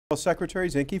Well, Secretary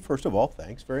Zinke, first of all,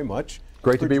 thanks very much.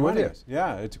 Great to be with you. Us.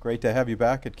 Yeah, it's great to have you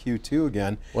back at Q2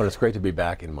 again. Well, it's great to be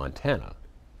back in Montana.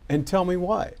 And tell me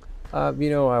why. You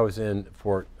know, I was in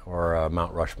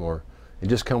Mount Rushmore, and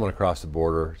just coming across the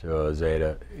border to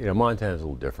Zeta. You know, Montana's a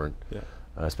little different,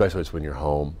 especially when you're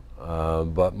home.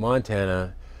 But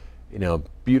Montana, you know,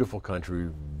 beautiful country,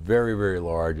 very, very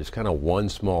large. It's kind of one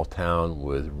small town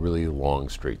with really long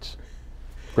streets.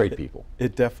 Great people.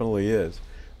 It definitely is.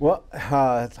 Well,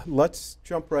 let's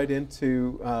jump right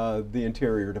into the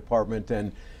Interior Department.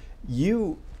 And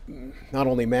you not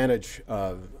only manage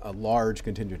a large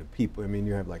contingent of people, I mean,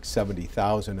 you have like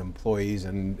 70,000 employees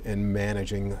and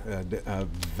managing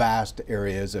vast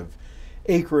areas of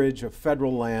acreage of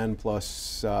federal land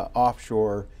plus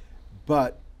offshore,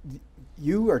 but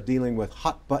you are dealing with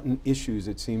hot button issues.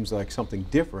 It seems like something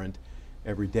different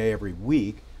every day, every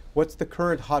week. What's the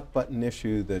current hot button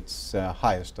issue that's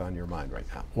highest on your mind right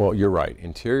now? Well, you're right.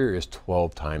 Interior is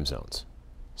 12 time zones.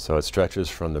 So it stretches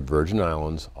from the Virgin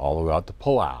Islands all the way out to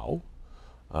Palau.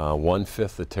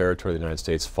 1/5 the territory of the United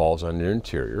States falls under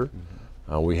Interior.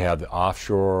 We have the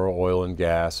offshore oil and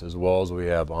gas, as well as we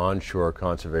have onshore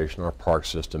conservation, our park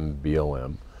system,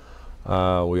 BLM.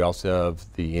 We also have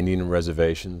the Indian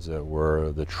reservations that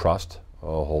we're the trust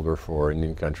holder for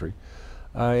Indian country.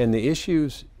 And the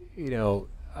issues, you know,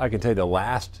 I can tell you the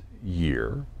last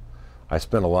year, I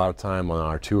spent a lot of time on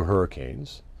our 2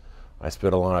 hurricanes. I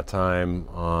spent a lot of time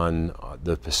on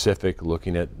the Pacific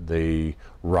looking at the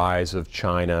rise of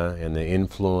China and the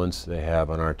influence they have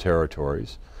on our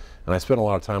territories. And I spent a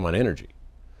lot of time on energy.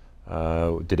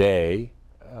 Today,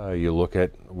 you look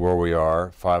at where we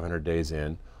are 500 days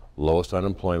in, lowest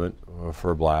unemployment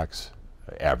for blacks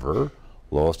ever,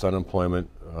 lowest unemployment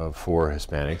for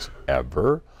Hispanics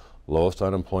ever, lowest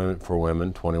unemployment for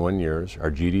women, 21 years.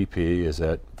 Our GDP is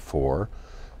at 4.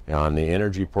 On the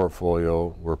energy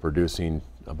portfolio, we're producing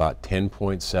about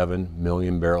 10.7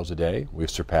 million barrels a day. We've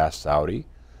surpassed Saudi.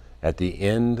 At the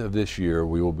end of this year,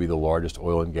 we will be the largest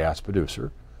oil and gas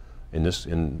producer in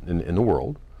the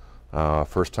world.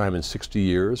 First time in 60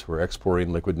 years, we're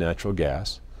exporting liquid natural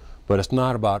gas. But it's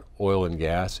not about oil and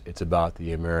gas, it's about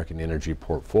the American energy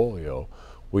portfolio.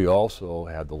 We also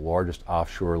have the largest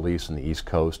offshore lease on the East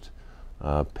Coast,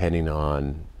 pending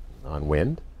on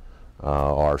wind.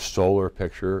 Our solar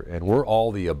picture, and we're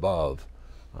all the above.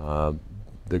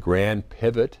 The grand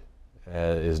pivot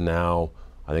is now,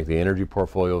 I think the energy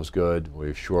portfolio is good.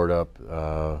 We've shored up,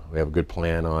 we have a good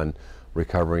plan on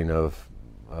recovering of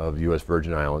U.S.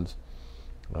 Virgin Islands.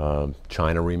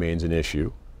 China remains an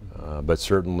issue, but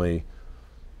certainly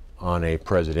on a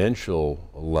presidential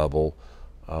level,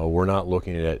 we're not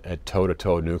looking at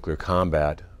toe-to-toe nuclear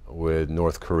combat with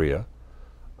North Korea.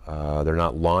 They're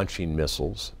not launching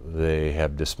missiles. They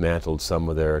have dismantled some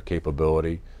of their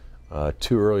capability.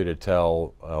 Too early to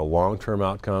tell a long-term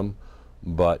outcome,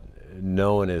 but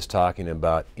no one is talking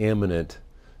about imminent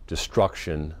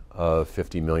destruction of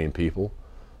 50 million people.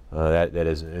 That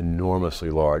is enormously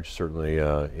large, certainly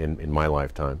in my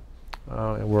lifetime.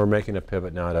 And we're making a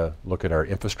pivot now to look at our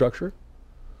infrastructure,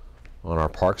 on our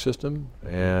park system,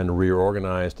 and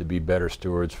reorganize to be better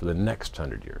stewards for the next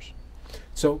 100 years.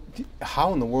 So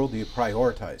how in the world do you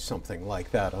prioritize something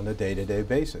like that on a day-to-day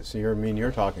basis?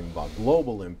 You're talking about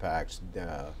global impacts,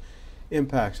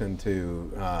 impacts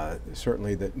into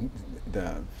certainly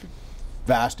the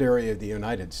vast area of the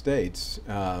United States.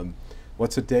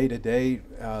 What's a day-to-day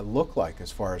look like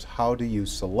as far as how do you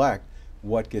select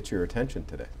what gets your attention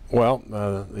today? Well,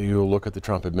 you look at the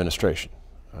Trump administration.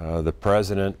 The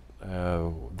president,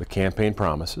 the campaign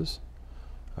promises,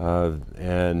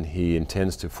 and he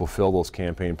intends to fulfill those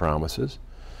campaign promises,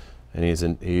 and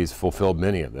he's fulfilled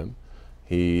many of them.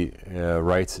 He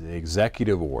writes an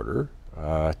executive order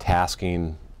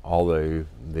tasking all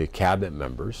the cabinet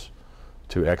members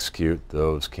to execute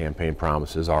those campaign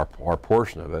promises, our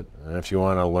portion of it. And if you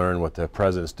want to learn what the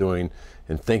president's doing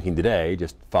and thinking today,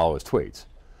 just follow his tweets.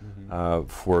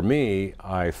 For me,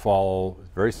 I follow,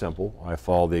 very simple, I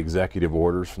follow the executive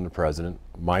orders from the president.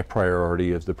 My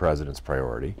priority is the president's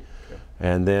priority.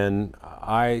 And then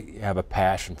I have a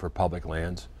passion for public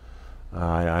lands.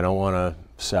 I don't want to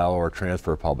sell or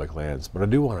transfer public lands, but I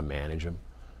do want to manage them.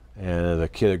 And as a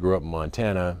kid that grew up in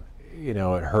Montana, you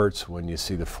know, it hurts when you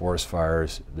see the forest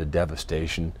fires, the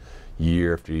devastation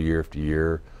year after year after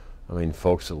year. I mean,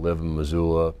 folks that live in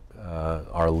Missoula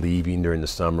are leaving during the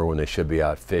summer when they should be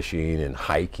out fishing and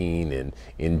hiking and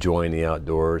enjoying the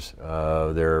outdoors.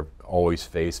 They're always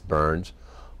face burns.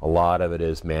 A lot of it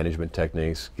is management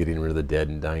techniques, getting rid of the dead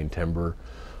and dying timber,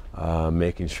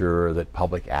 making sure that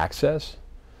public access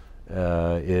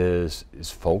is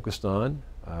focused on.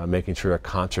 making sure that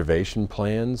conservation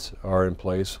plans are in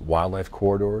place, wildlife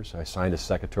corridors. I signed a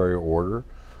secretarial order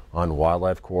on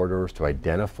wildlife corridors to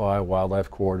identify wildlife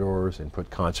corridors and put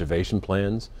conservation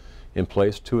plans in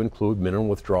place to include minimum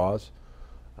withdrawals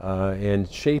and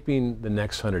shaping the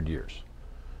next 100 years.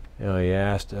 You know, you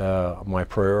asked my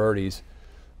priorities.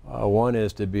 One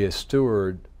is to be a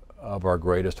steward of our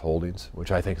greatest holdings,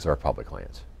 which I think is our public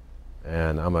lands.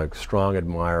 And I'm a strong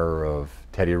admirer of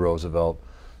Teddy Roosevelt.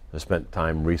 I spent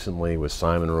time recently with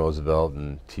Simon Roosevelt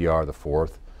and TR the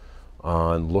Fourth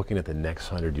on looking at the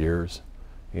next 100 years.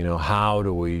 You know, how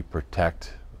do we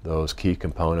protect those key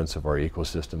components of our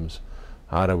ecosystems?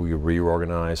 How do we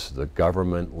reorganize so the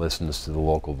government listens to the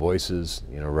local voices,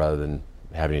 you know, rather than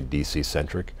having it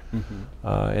DC-centric?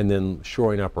 And then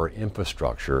shoring up our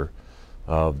infrastructure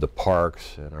of the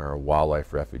parks and our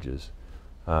wildlife refuges.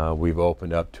 We've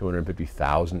opened up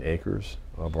 250,000 acres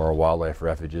of our wildlife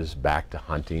refuges back to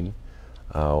hunting.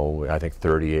 I think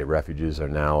 38 refuges are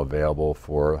now available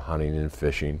for hunting and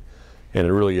fishing. And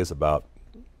it really is about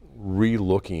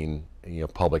re-looking, you know,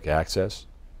 public access.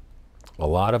 A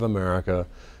lot of America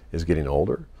is getting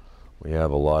older. We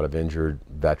have a lot of injured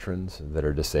veterans that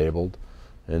are disabled.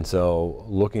 And so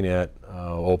looking at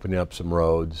opening up some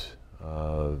roads,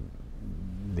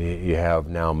 you have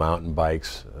now mountain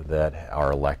bikes that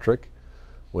are electric,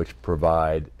 which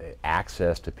provide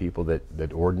access to people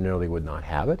that ordinarily would not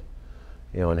have it.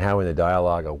 You know, and having the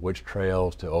dialogue of which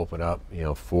trails to open up, you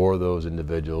know, for those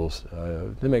individuals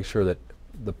to make sure that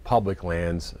the public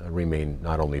lands remain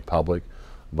not only public,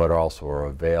 but also are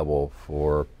available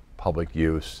for public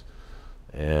use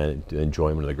and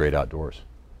enjoyment of the great outdoors.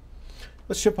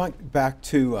 Let's shift back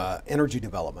to energy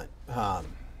development.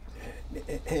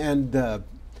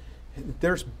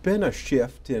 There's been a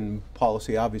shift in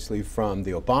policy, obviously, from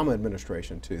the Obama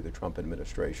administration to the Trump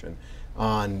administration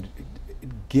on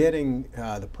getting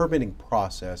the permitting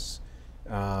process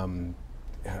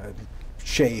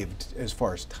shaved as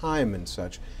far as time and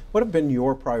such. What have been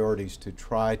your priorities to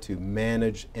try to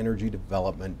manage energy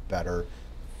development better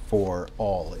for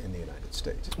all in the United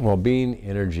States? Well, being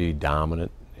energy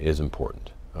dominant is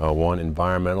important. One,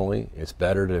 environmentally, it's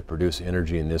better to produce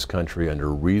energy in this country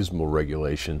under reasonable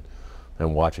regulation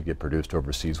than watch it get produced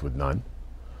overseas with none.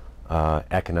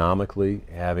 Economically,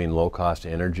 having low-cost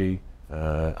energy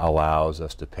allows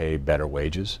us to pay better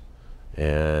wages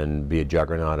and be a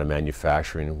juggernaut of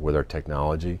manufacturing with our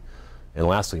technology. And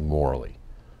lastly, morally.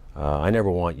 I never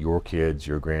want your kids,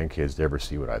 your grandkids to ever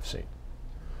see what I've seen.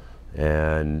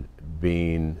 And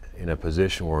being in a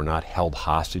position where we're not held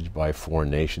hostage by foreign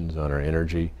nations on our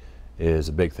energy is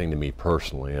a big thing to me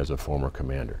personally as a former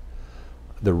commander.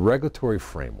 The regulatory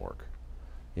framework,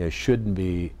 you know, shouldn't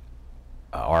be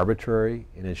arbitrary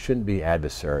and it shouldn't be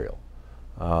adversarial.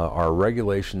 Our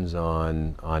regulations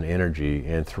on energy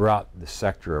and throughout the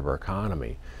sector of our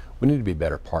economy, we need to be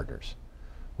better partners.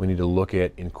 We need to look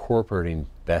at incorporating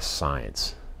best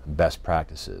science, best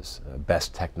practices,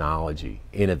 best technology,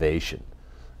 innovation,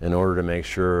 in order to make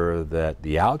sure that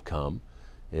the outcome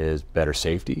is better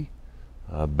safety,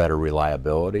 better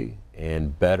reliability,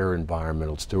 and better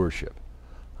environmental stewardship.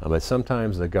 But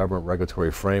sometimes the government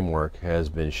regulatory framework has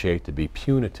been shaped to be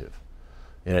punitive,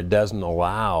 and it doesn't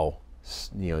allow,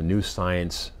 you know, new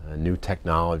science, new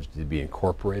technology to be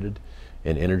incorporated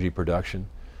in energy production.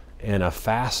 And a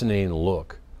fascinating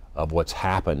look of what's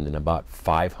happened in about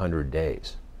 500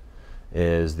 days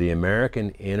is the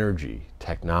American energy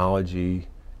technology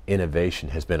innovation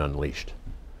has been unleashed.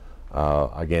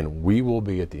 Again, we will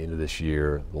be at the end of this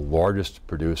year the largest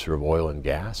producer of oil and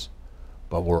gas,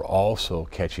 but we're also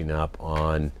catching up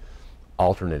on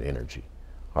alternate energy.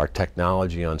 Our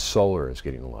technology on solar is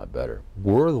getting a lot better.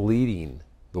 We're leading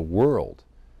the world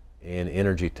in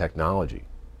energy technology,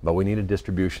 but we need a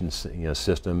distribution, you know,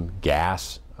 system.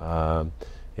 Gas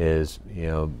is, you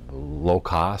know, low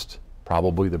cost,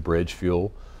 probably the bridge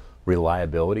fuel.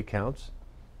 Reliability counts.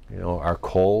 You know, our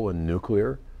coal and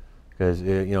nuclear, because,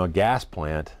 you know, a gas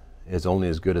plant is only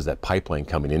as good as that pipeline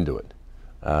coming into it.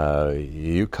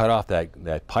 You cut off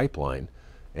that pipeline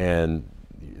and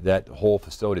that whole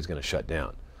facility is going to shut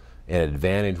down. An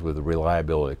advantage with the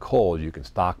reliability of coal is you can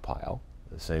stockpile.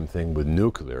 The same thing with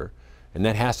nuclear. And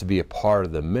that has to be a part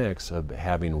of the mix of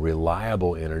having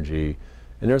reliable energy.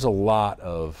 And there's a lot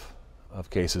of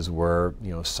cases where,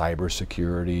 you know,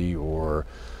 cybersecurity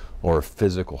or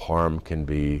physical harm can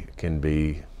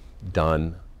be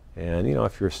done. And, you know,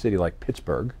 if you're a city like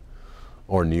Pittsburgh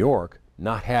or New York,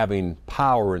 not having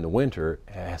power in the winter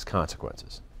has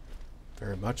consequences.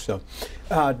 Very much so.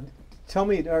 Tell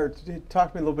me, or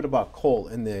talk to me a little bit about coal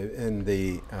in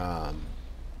the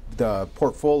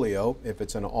portfolio, if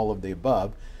it's in all of the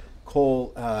above.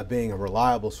 coal being a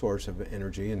reliable source of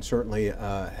energy and certainly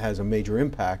has a major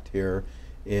impact here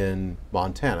in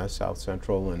Montana, south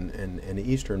central and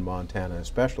eastern Montana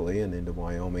especially, and into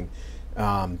Wyoming.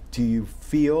 Do you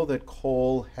feel that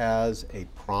coal has a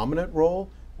prominent role,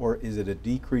 or is it a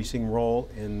decreasing role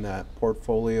in that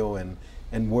portfolio,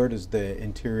 and where does the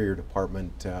Interior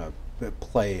Department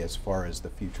play as far as the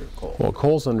future of coal? Well,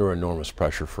 coal's under enormous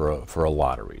pressure for a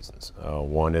lot of reasons.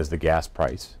 One is the gas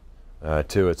price.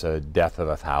 Two, it's a death of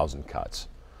 1,000 cuts.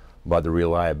 But the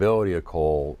reliability of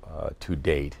coal to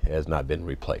date has not been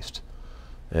replaced.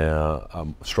 A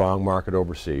strong market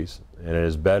overseas, and it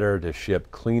is better to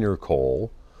ship cleaner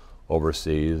coal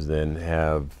overseas than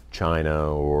have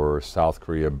China or South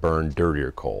Korea burn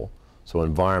dirtier coal. So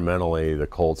environmentally, the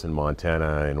coal that's in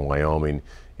Montana and Wyoming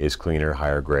is cleaner,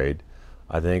 higher grade.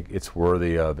 I think it's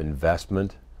worthy of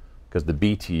investment because the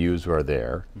BTUs are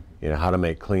there. You know, how to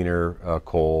make cleaner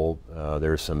coal.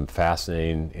 There's some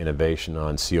fascinating innovation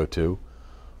on CO2,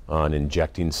 on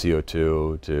injecting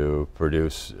CO2 to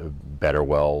produce better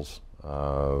wells,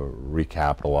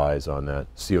 recapitalize on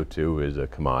that. CO2 is a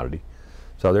commodity.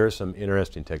 So there's some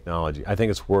interesting technology. I think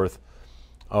it's worth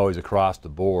always across the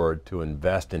board to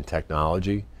invest in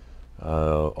technology.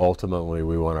 Ultimately,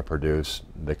 we want to produce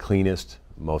the cleanest,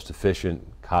 most efficient,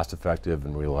 cost-effective,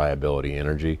 and reliability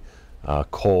energy.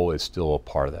 Coal is still a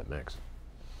part of that mix.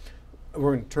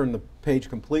 We're going to turn the page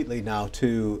completely now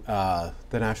to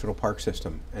the National Park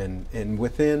System. And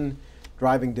within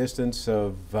driving distance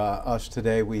of us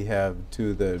today, we have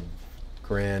two of the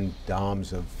grand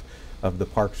dames of the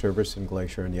Park Service in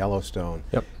Glacier and Yellowstone.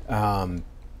 Yep.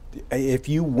 If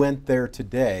you went there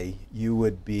today, you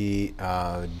would be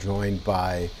joined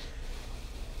by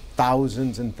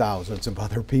thousands and thousands of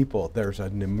other people. There's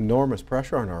an enormous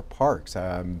pressure on our parks.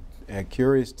 I'm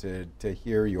curious to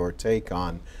hear your take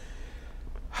on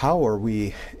how are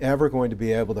we ever going to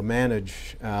be able to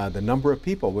manage the number of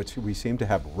people, which we seem to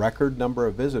have record number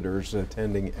of visitors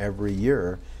attending every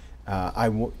year.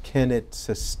 Can it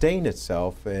sustain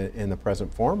itself in the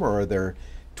present form, or are there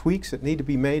tweaks that need to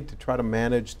be made to try to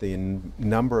manage the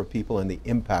number of people and the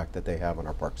impact that they have on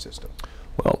our park system?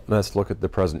 Well, let's look at the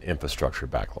present infrastructure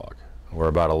backlog. We're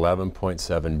about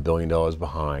 $11.7 billion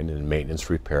behind in maintenance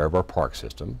repair of our park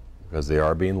system because they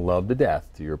are being loved to death,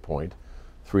 to your point.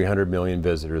 300 million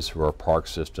visitors through our park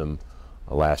system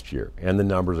last year, and the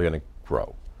numbers are going to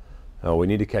grow. We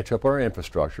need to catch up our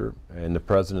infrastructure, and the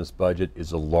President's budget is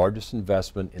the largest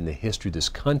investment in the history of this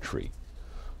country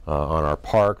on our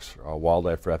parks, our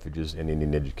wildlife refuges, and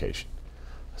Indian education.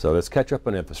 So let's catch up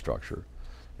on infrastructure,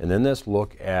 and then let's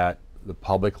look at the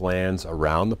public lands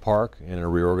around the park in a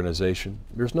reorganization.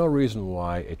 There's no reason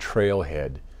why a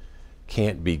trailhead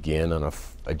can't begin on a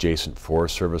adjacent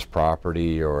Forest Service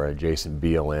property or adjacent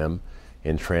BLM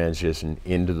and transition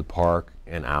into the park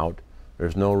and out.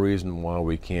 There's no reason why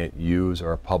we can't use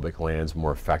our public lands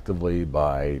more effectively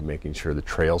by making sure the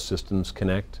trail systems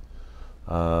connect.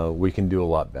 We can do a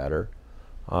lot better.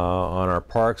 On our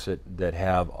parks that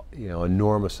have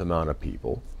enormous amount of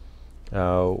people,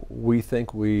 we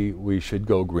think we should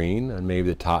go green on maybe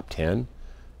the top 10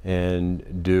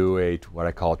 and do what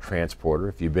I call a transporter.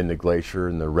 If you've been to Glacier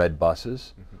and the red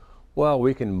buses, well,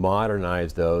 we can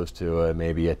modernize those to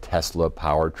maybe a Tesla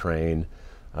powertrain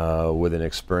with an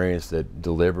experience that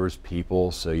delivers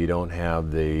people so you don't have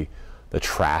the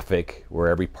traffic where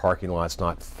every parking lot's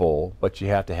not full, but you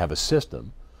have to have a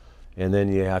system. And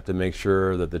then you have to make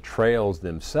sure that the trails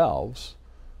themselves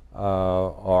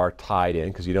are tied in,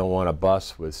 because you don't want a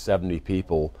bus with 70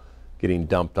 people getting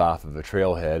dumped off of a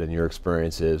trailhead and your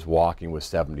experience is walking with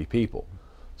 70 people.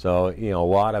 So, a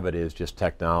lot of it is just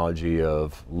technology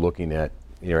of looking at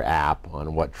your app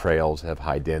on what trails have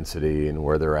high density and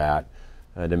where they're at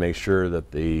to make sure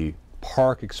that the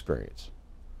park experience,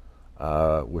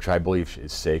 which I believe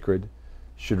is sacred,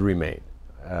 should remain.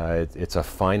 It's a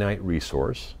finite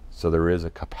resource, so there is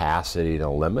a capacity and a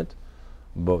limit,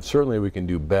 but certainly we can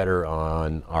do better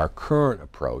on our current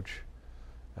approach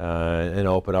and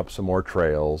open up some more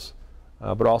trails,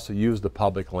 but also use the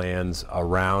public lands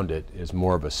around it as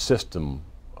more of a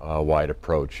system-wide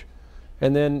approach.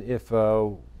 And then if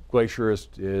Glacier is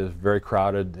very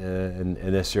crowded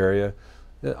in this area,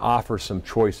 offer some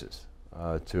choices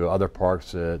to other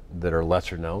parks that are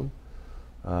lesser known,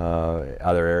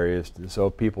 other areas, so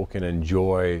people can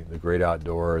enjoy the great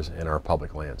outdoors and our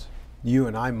public lands. You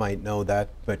and I might know that,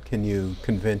 but can you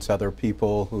convince other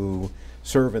people who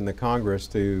serve in the Congress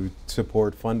to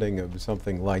support funding of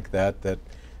something like that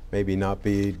maybe not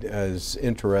be as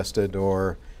interested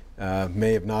or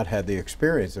may have not had the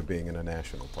experience of being in a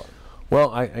national park?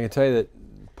 Well, I can tell you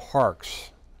that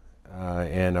parks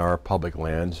and our public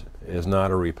lands is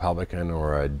not a Republican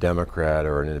or a Democrat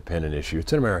or an independent issue.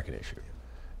 It's an American issue.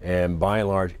 And by and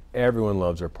large, everyone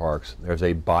loves our parks. There's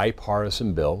a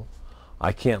bipartisan bill.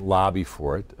 I can't lobby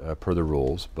for it per the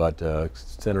rules, but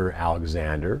Senator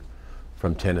Alexander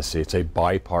from Tennessee, it's a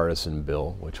bipartisan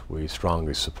bill, which we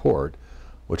strongly support,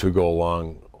 which would go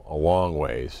a long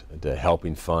ways to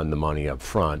helping fund the money up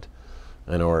front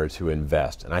in order to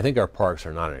invest. And I think our parks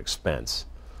are not an expense.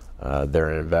 They're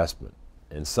an investment.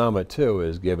 And some of it, too,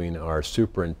 is giving our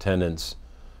superintendents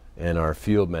and our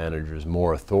field managers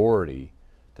more authority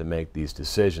to make these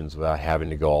decisions without having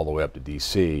to go all the way up to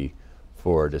D.C.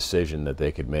 for a decision that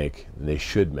they could make and they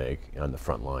should make on the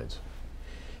front lines.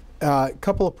 A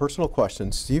couple of personal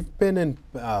questions. You've been in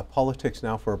politics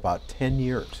now for about 10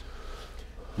 years.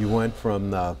 You went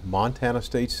from the Montana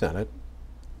State Senate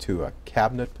to a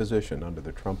cabinet position under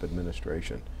the Trump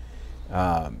administration.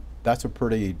 That's a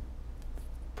pretty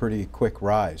quick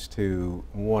rise to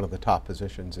one of the top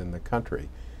positions in the country.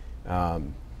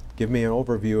 Give me an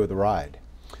overview of the ride.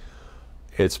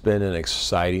 It's been an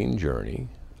exciting journey,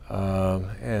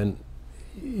 and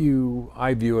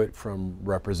I view it from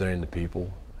representing the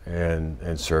people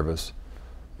and service.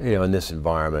 You know, in this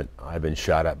environment, I've been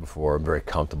shot at before. I'm very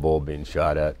comfortable being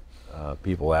shot at.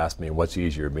 People ask me, what's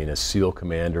easier, being a SEAL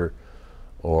commander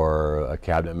or a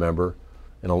cabinet member?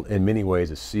 And in many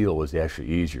ways, a SEAL was actually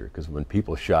easier because when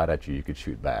people shot at you, you could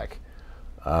shoot back.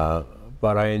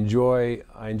 But I enjoy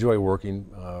working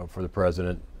for the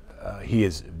president. He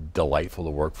is delightful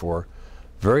to work for.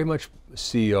 Very much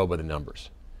CEO by the numbers.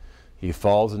 He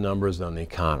follows the numbers on the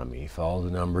economy. He follows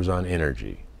the numbers on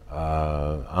energy.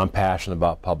 I'm passionate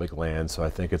about public land, so I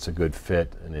think it's a good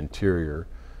fit in interior.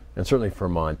 And certainly for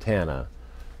Montana,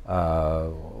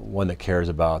 one that cares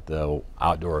about the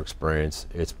outdoor experience,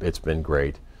 it's been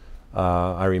great.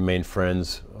 I remain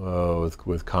friends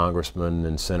with congressmen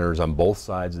and senators on both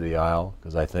sides of the aisle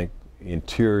because I think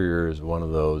interior is one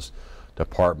of those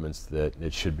departments that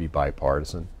it should be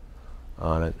bipartisan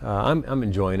on it. I'm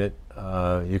enjoying it.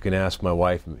 You can ask my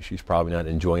wife; she's probably not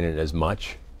enjoying it as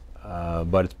much,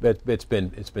 but it's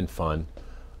been fun.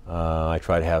 I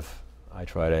try to have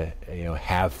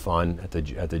fun at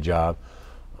the job,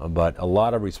 but a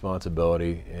lot of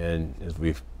responsibility. And as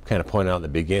we've kind of pointed out in the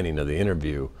beginning of the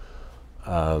interview,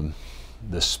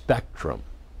 the spectrum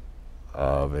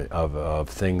of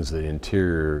things that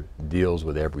Interior deals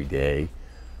with every day.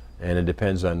 And it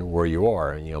depends on where you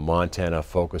are. And, you know, Montana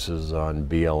focuses on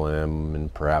BLM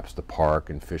and perhaps the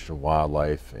park and fish and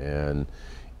wildlife and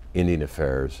Indian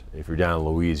affairs. If you're down in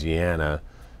Louisiana,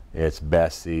 it's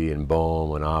Bessie and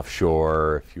Bohm and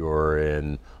offshore. If you're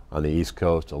on the East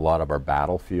Coast, a lot of our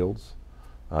battlefields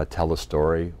tell a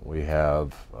story. We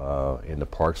have in the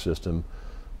park system,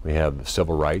 we have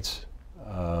civil rights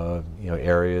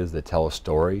areas that tell a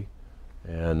story.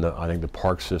 And I think the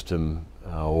park system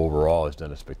overall has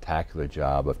done a spectacular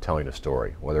job of telling a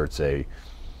story, whether it's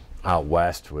out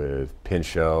west with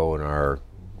Pinchot and our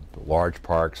large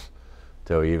parks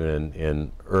to even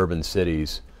in urban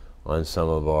cities on some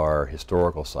of our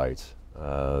historical sites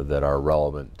that are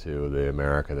relevant to the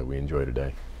America that we enjoy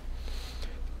today.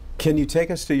 Can you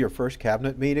take us to your first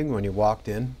cabinet meeting when you walked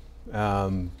in?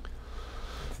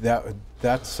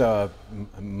 That's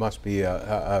must be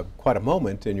quite a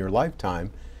moment in your lifetime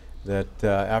that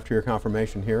after your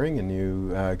confirmation hearing and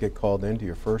you get called into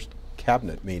your first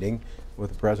cabinet meeting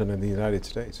with the President of the United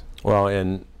States. Well,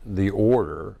 in the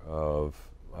order of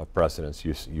precedence,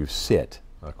 you sit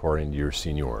according to your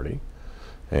seniority,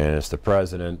 and it's the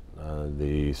President,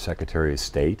 the Secretary of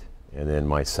State, and then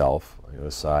myself. On the other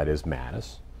side is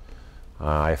Mattis.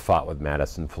 I fought with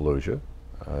Mattis in Fallujah.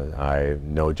 I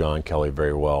know John Kelly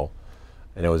very well,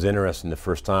 and it was interesting. The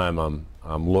first time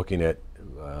I'm looking at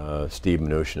Steve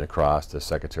Mnuchin across, the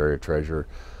Secretary of Treasury,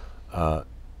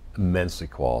 immensely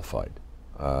qualified.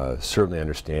 Certainly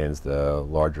understands the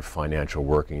larger financial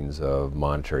workings of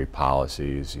monetary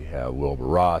policies. You have Wilbur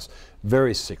Ross,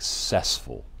 very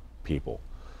successful people.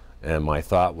 And my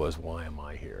thought was, why am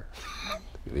I here?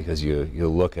 Because you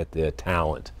look at the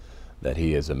talent that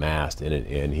he has amassed in it,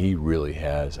 and he really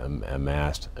has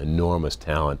amassed enormous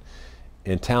talent,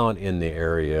 and talent in the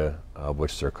area of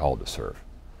which they're called to serve.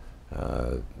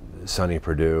 Sonny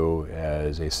Perdue,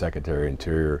 as a Secretary of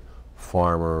Interior,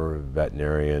 farmer,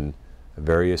 veterinarian,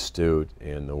 very astute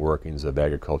in the workings of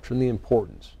agriculture and the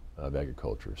importance of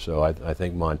agriculture. So I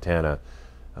think Montana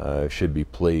should be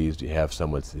pleased you have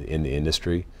someone in the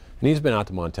industry. And he's been out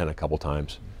to Montana a couple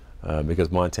times because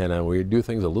Montana, we do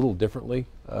things a little differently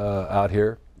out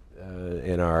here.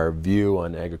 In our view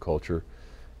on agriculture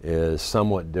is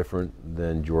somewhat different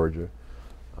than Georgia.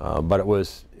 But it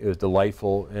was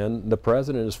delightful, and the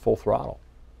president is full throttle.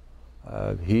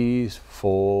 He's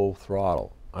full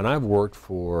throttle. And I've worked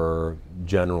for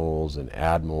generals and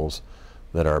admirals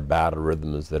that are battle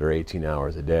rhythms that are 18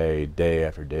 hours a day, day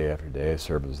after day after day,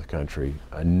 serving the country.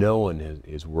 No one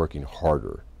is working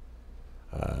harder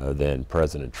than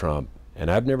President Trump,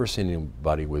 and I've never seen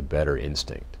anybody with better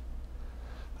instinct.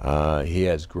 He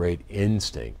has great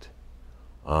instinct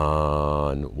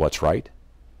on what's right,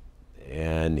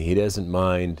 and he doesn't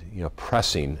mind,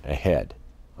 pressing ahead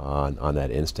on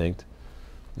that instinct.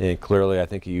 And clearly, I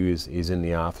think he's in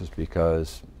the office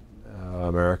because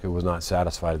America was not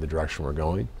satisfied with the direction we're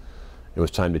going. It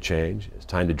was time to change. It's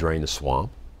time to drain the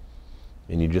swamp.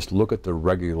 And you just look at the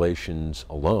regulations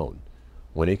alone.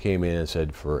 When he came in and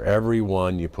said, for every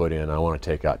one you put in, I want to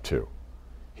take out 2.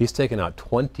 He's taken out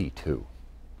 22.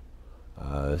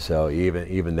 So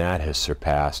even that has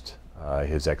surpassed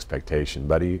his expectation.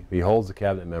 But he holds the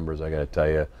cabinet members, I got to tell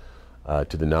you,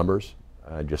 to the numbers,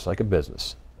 just like a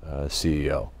business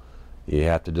CEO. You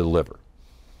have to deliver.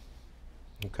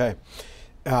 Okay.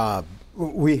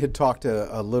 We had talked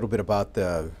a little bit about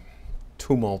the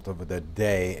tumult of the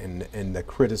day and the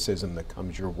criticism that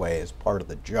comes your way as part of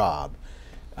the job.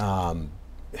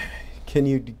 Can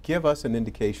you give us an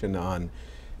indication on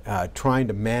trying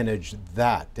to manage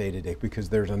that day to day? Because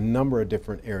there's a number of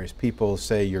different areas. People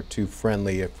say you're too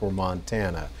friendly for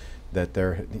Montana, that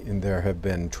there have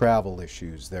been travel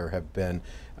issues, there have been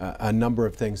a number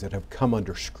of things that have come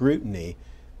under scrutiny.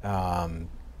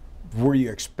 Were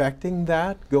you expecting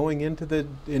that going into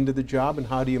the job, and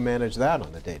how do you manage that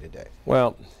on the day to day?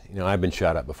 Well, I've been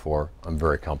shot at before. I'm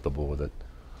very comfortable with it.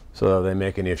 So they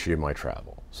make an issue of my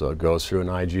travel. So it goes through an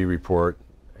IG report.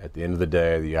 At the end of the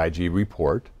day, the IG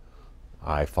report,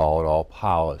 I followed all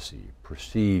policy,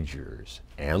 procedures,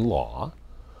 and law.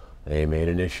 They made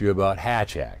an issue about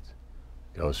Hatch Act.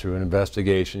 Goes through an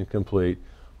investigation, complete.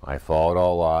 I followed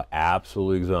all law,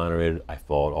 absolutely exonerated. I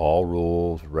followed all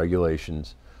rules,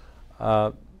 regulations.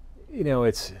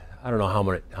 It's, I don't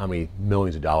know how many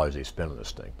millions of dollars they spend on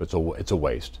this thing, but it's a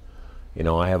waste.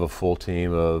 I have a full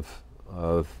team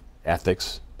of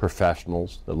ethics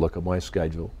professionals that look at my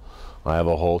schedule. I have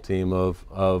a whole team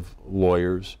of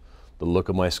lawyers that look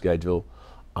at my schedule.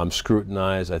 I'm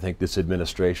scrutinized. I think this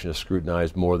administration is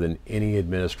scrutinized more than any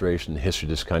administration in the history of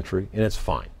this country, and it's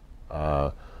fine.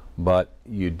 But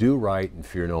you do right and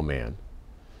fear no man.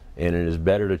 And it is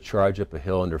better to charge up a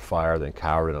hill under fire than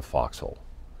cower in a foxhole.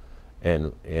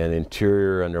 And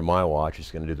Interior, under my watch, is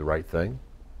going to do the right thing.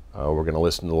 We're going to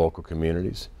listen to local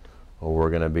communities. We're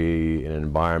going to be an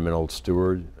environmental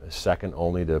steward, second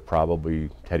only to probably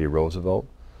Teddy Roosevelt.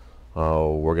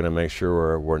 We're going to make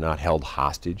sure we're not held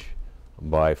hostage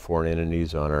by foreign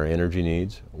entities on our energy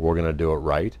needs. We're going to do it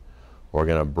right. We're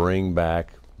going to bring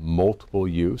back multiple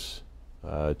use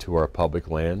to our public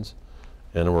lands.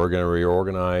 And we're going to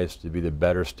reorganize to be the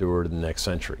better steward of the next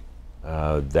century.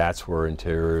 That's where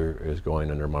Interior is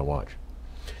going under my watch.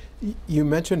 You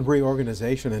mentioned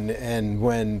reorganization, and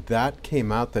when that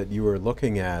came out that you were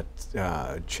looking at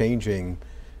changing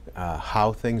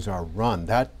how things are run,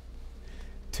 that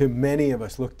to many of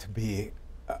us looked to be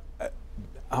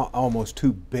almost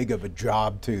too big of a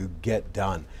job to get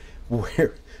done.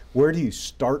 Where do you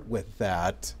start with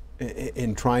that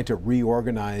in trying to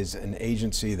reorganize an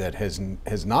agency that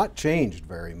has not changed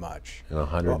very much in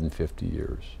 150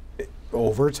 years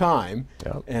over time?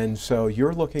 Yep. And so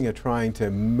you're looking at trying to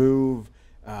move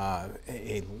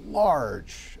a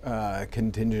large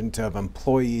contingent of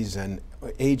employees and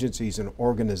agencies and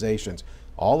organizations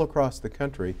all across the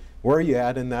country. Where are you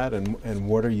at in that, and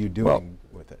what are you doing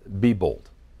with it? Be bold.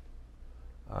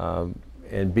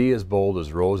 And be as bold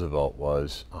as Roosevelt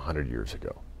was 100 years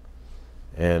ago.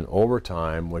 And over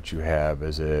time, what you have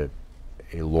is a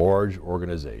large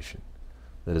organization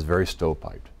that is very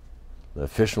stovepiped. The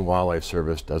Fish and Wildlife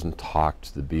Service doesn't talk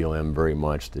to the BLM very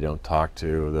much. They don't talk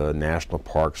to the National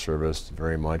Park Service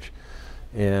very much.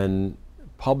 And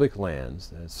public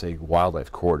lands, say wildlife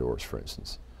corridors, for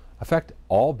instance, affect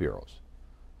all bureaus.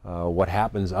 What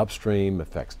happens upstream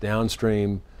affects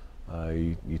downstream.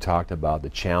 You talked about the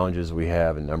challenges we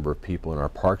have in number of people in our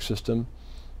park system.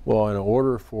 Well, in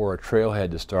order for a trailhead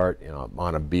to start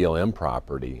on a BLM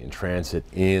property and transit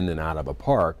in and out of a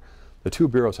park, the two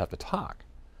bureaus have to talk.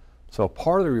 So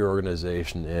part of the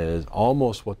reorganization is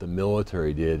almost what the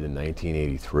military did in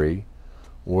 1983,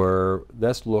 where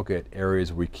let's look at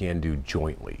areas we can do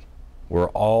jointly, where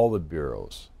all the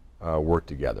bureaus work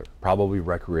together. Probably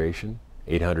recreation,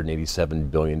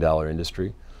 $887 billion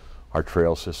industry. Our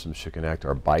trail systems should connect,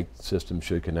 our bike systems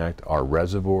should connect, our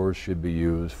reservoirs should be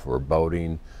used for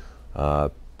boating,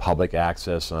 public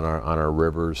access on our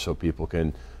rivers so people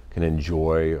can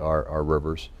enjoy our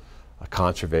rivers.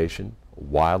 Conservation,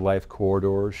 wildlife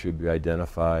corridors should be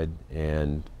identified,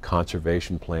 and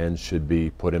conservation plans should be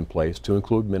put in place to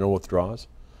include mineral withdrawals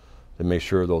to make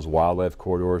sure those wildlife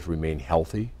corridors remain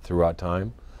healthy throughout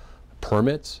time.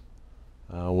 Permits,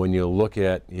 when you look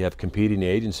at, you have competing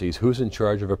agencies, who's in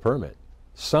charge of a permit?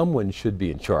 Someone should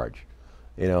be in charge.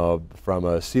 You know, from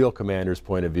a SEAL commander's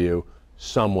point of view,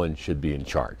 someone should be in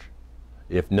charge.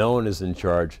 If no one is in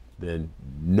charge, then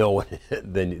no one,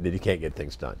 then you can't get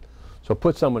things done. So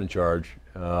put someone in charge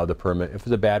of the permit. If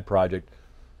it's a bad project,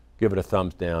 give it a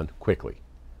thumbs down quickly.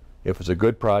 If it's a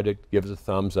good project, give us a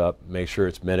thumbs up. Make sure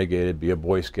it's mitigated. Be a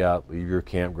Boy Scout. Leave your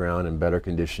campground in better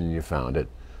condition than you found it.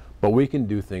 But we can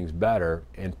do things better,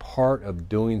 and part of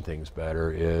doing things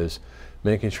better is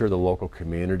making sure the local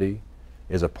community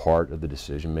is a part of the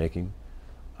decision making.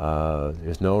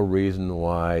 There's no reason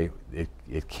why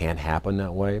it can't happen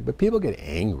that way, but people get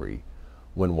angry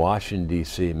when Washington,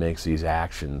 D.C. makes these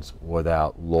actions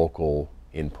without local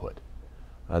input.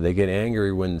 They get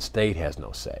angry when the state has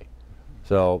no say.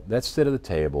 So let's sit at the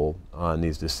table on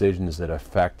these decisions that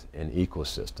affect an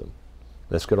ecosystem.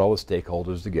 Let's get all the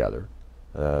stakeholders together,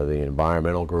 the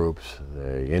environmental groups,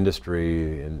 the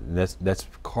industry, and let's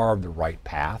carve the right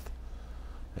path.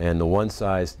 And the one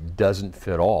size doesn't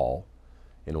fit all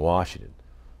in Washington.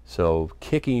 So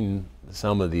kicking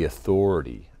some of the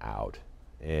authority out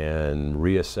and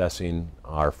reassessing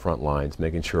our front lines,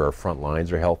 making sure our front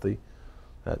lines are healthy.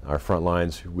 Our front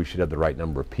lines, we should have the right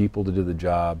number of people to do the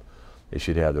job. They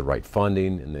should have the right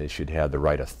funding, and they should have the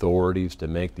right authorities to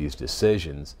make these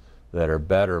decisions that are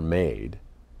better made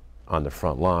on the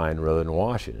front line rather than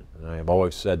Washington. And I have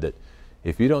always said that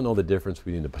if you don't know the difference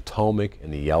between the Potomac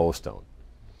and the Yellowstone,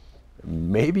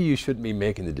 maybe you shouldn't be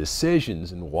making the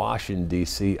decisions in Washington,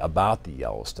 D.C. about the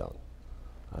Yellowstone.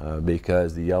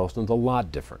 Because the Yellowstone's a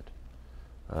lot different.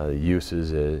 The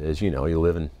uses, as you know, you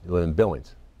live in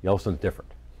Billings. Yellowstone's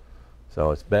different.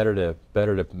 So it's better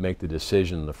to make the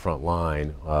decision in the front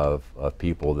line of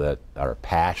people that are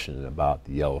passionate about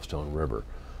the Yellowstone River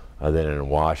than in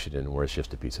Washington, where it's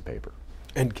just a piece of paper.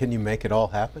 And can you make it all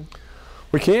happen?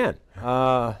 We can.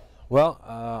 I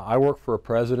work for a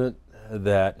president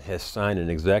that has signed an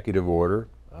executive order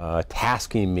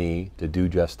tasking me to do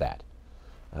just that.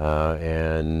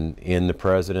 And in the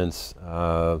president's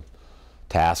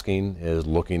tasking is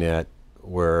looking at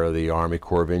where the Army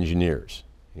Corps of Engineers.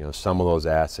 You know, some of those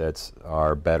assets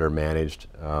are better managed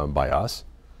by us,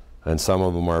 and some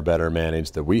of them are better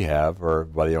managed that we have or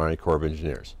by the Army Corps of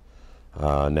Engineers.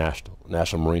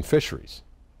 National Marine Fisheries.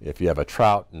 If you have a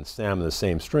trout and salmon in the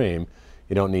same stream,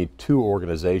 you don't need two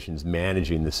organizations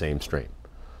managing the same stream.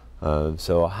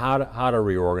 So how to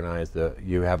reorganize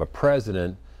you have a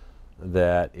president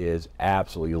that is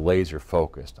absolutely laser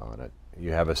focused on it.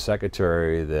 You have a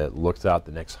secretary that looks out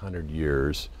the next 100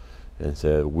 years and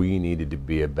said, we needed to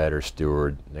be a better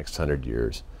steward next 100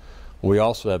 years. We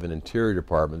also have an Interior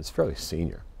Department that's fairly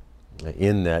senior,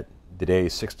 in that today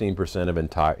 16% of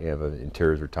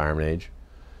Interior's retirement age.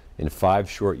 In 5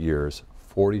 short years,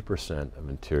 40% of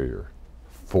Interior,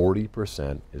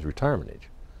 40% is retirement age.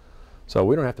 So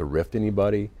we don't have to rift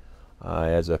anybody.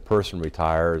 As a person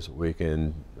retires, we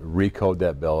can recode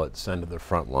that billet, send to the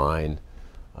front line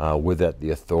with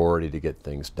the authority to get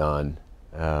things done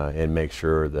and make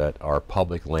sure that our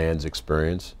public lands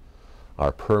experience,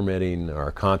 our permitting,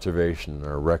 our conservation,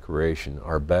 our recreation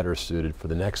are better suited for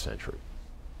the next century.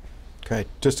 Okay,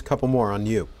 just a couple more on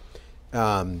you.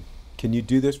 Can you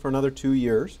do this for another 2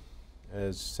 years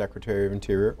as Secretary of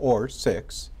Interior, or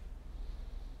 6?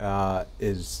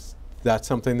 Is that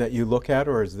something that you look at,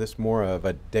 or is this more of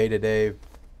a day-to-day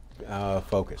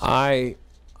focus? I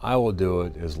will do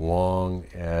it as long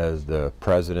as the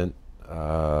president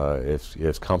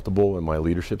is comfortable in my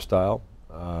leadership style,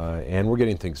 and we're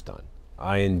getting things done.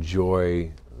 I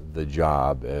enjoy the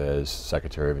job as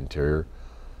Secretary of Interior,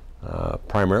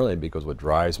 primarily because what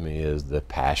drives me is the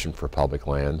passion for public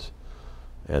lands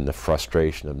and the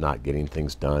frustration of not getting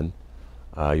things done.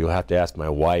 You'll have to ask my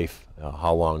wife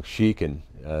how long she can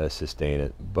sustain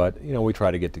it, but you know, we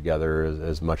try to get together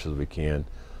as much as we can.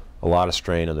 A lot of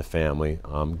strain on the family.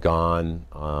 I'm gone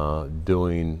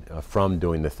doing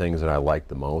the things that I like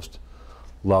the most.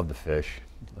 Love to fish,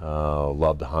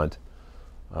 love to hunt,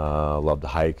 love to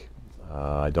hike.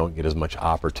 I don't get as much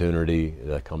opportunity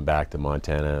to come back to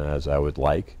Montana as I would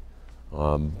like,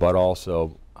 but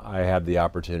also I have the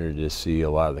opportunity to see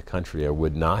a lot of the country I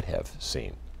would not have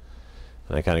seen.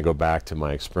 And I kind of go back to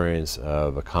my experience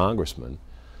of a congressman.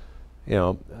 You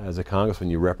know, as a congressman,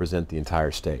 you represent the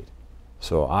entire state.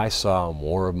 So I saw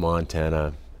more of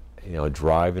Montana you know,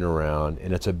 driving around,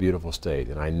 and it's a beautiful state.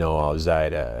 And I know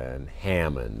Alzida and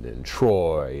Hammond and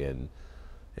Troy and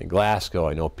Glasgow.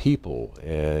 I know people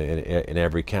in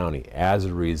every county as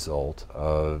a result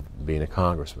of being a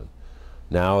congressman.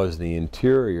 Now, as the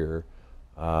interior,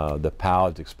 the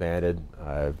palette's expanded.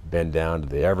 I've been down to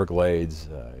the Everglades.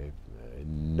 I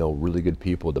know really good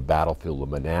people at the battlefield of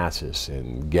Manassas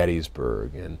and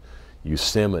Gettysburg and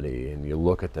Yosemite, and you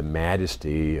look at the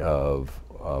majesty of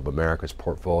America's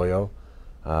portfolio.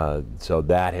 So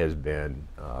that has been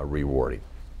rewarding.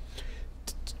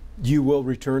 You will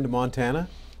return to Montana?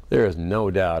 There is no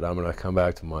doubt I'm going to come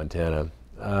back to Montana.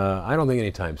 I don't think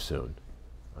anytime soon.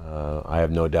 I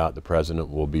have no doubt the president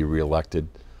will be reelected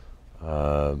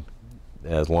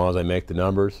as long as I make the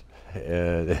numbers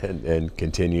and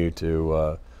continue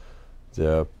to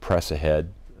press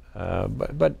ahead.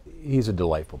 But he's a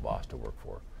delightful boss to work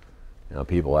for. You know,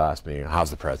 people ask me, how's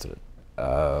the president?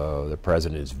 The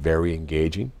president is very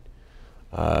engaging.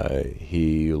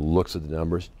 He looks at the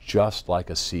numbers just like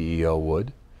a CEO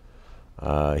would.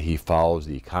 He follows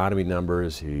the economy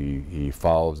numbers. He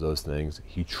follows those things.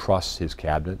 He trusts his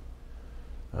cabinet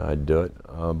do it,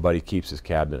 but he keeps his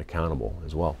cabinet accountable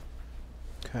as well.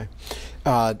 Okay.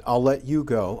 I'll let you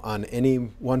go on any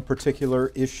one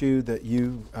particular issue that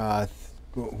you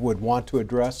would want to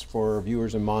address for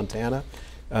viewers in Montana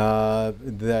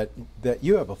that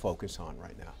you have a focus on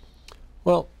right now.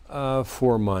 Well,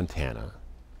 for Montana,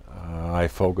 I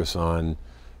focus on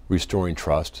restoring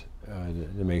trust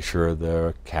to make sure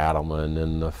the cattlemen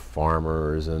and the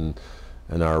farmers and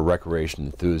our recreation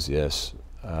enthusiasts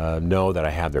know that I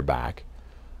have their back,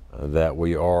 that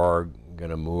we are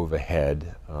going to move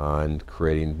ahead on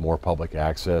creating more public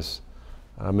access,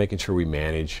 making sure we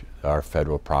manage our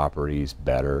federal properties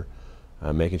better,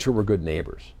 making sure we're good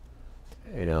neighbors.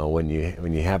 You know, when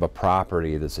you have a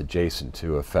property that's adjacent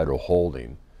to a federal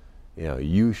holding, you know,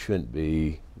 you shouldn't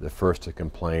be the first to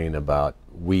complain about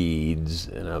weeds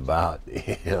and about,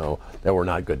 you know, that we're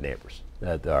not good neighbors,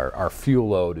 that our fuel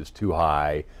load is too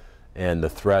high and the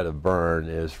threat of burn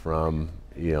is from,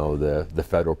 you know, the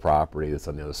federal property that's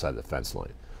on the other side of the fence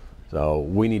line. So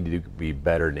we need to be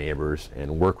better neighbors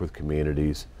and work with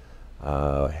communities,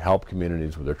 help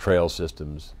communities with their trail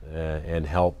systems, and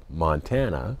help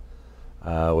Montana,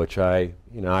 which I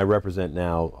represent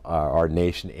now our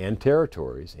nation and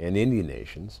territories and Indian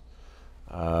nations.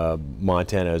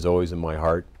 Montana is always in my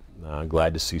heart.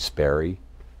 Glad to see Sperry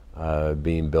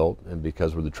being built, and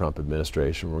because we're the Trump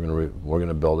administration, we're going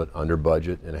to build it under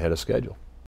budget and ahead of schedule.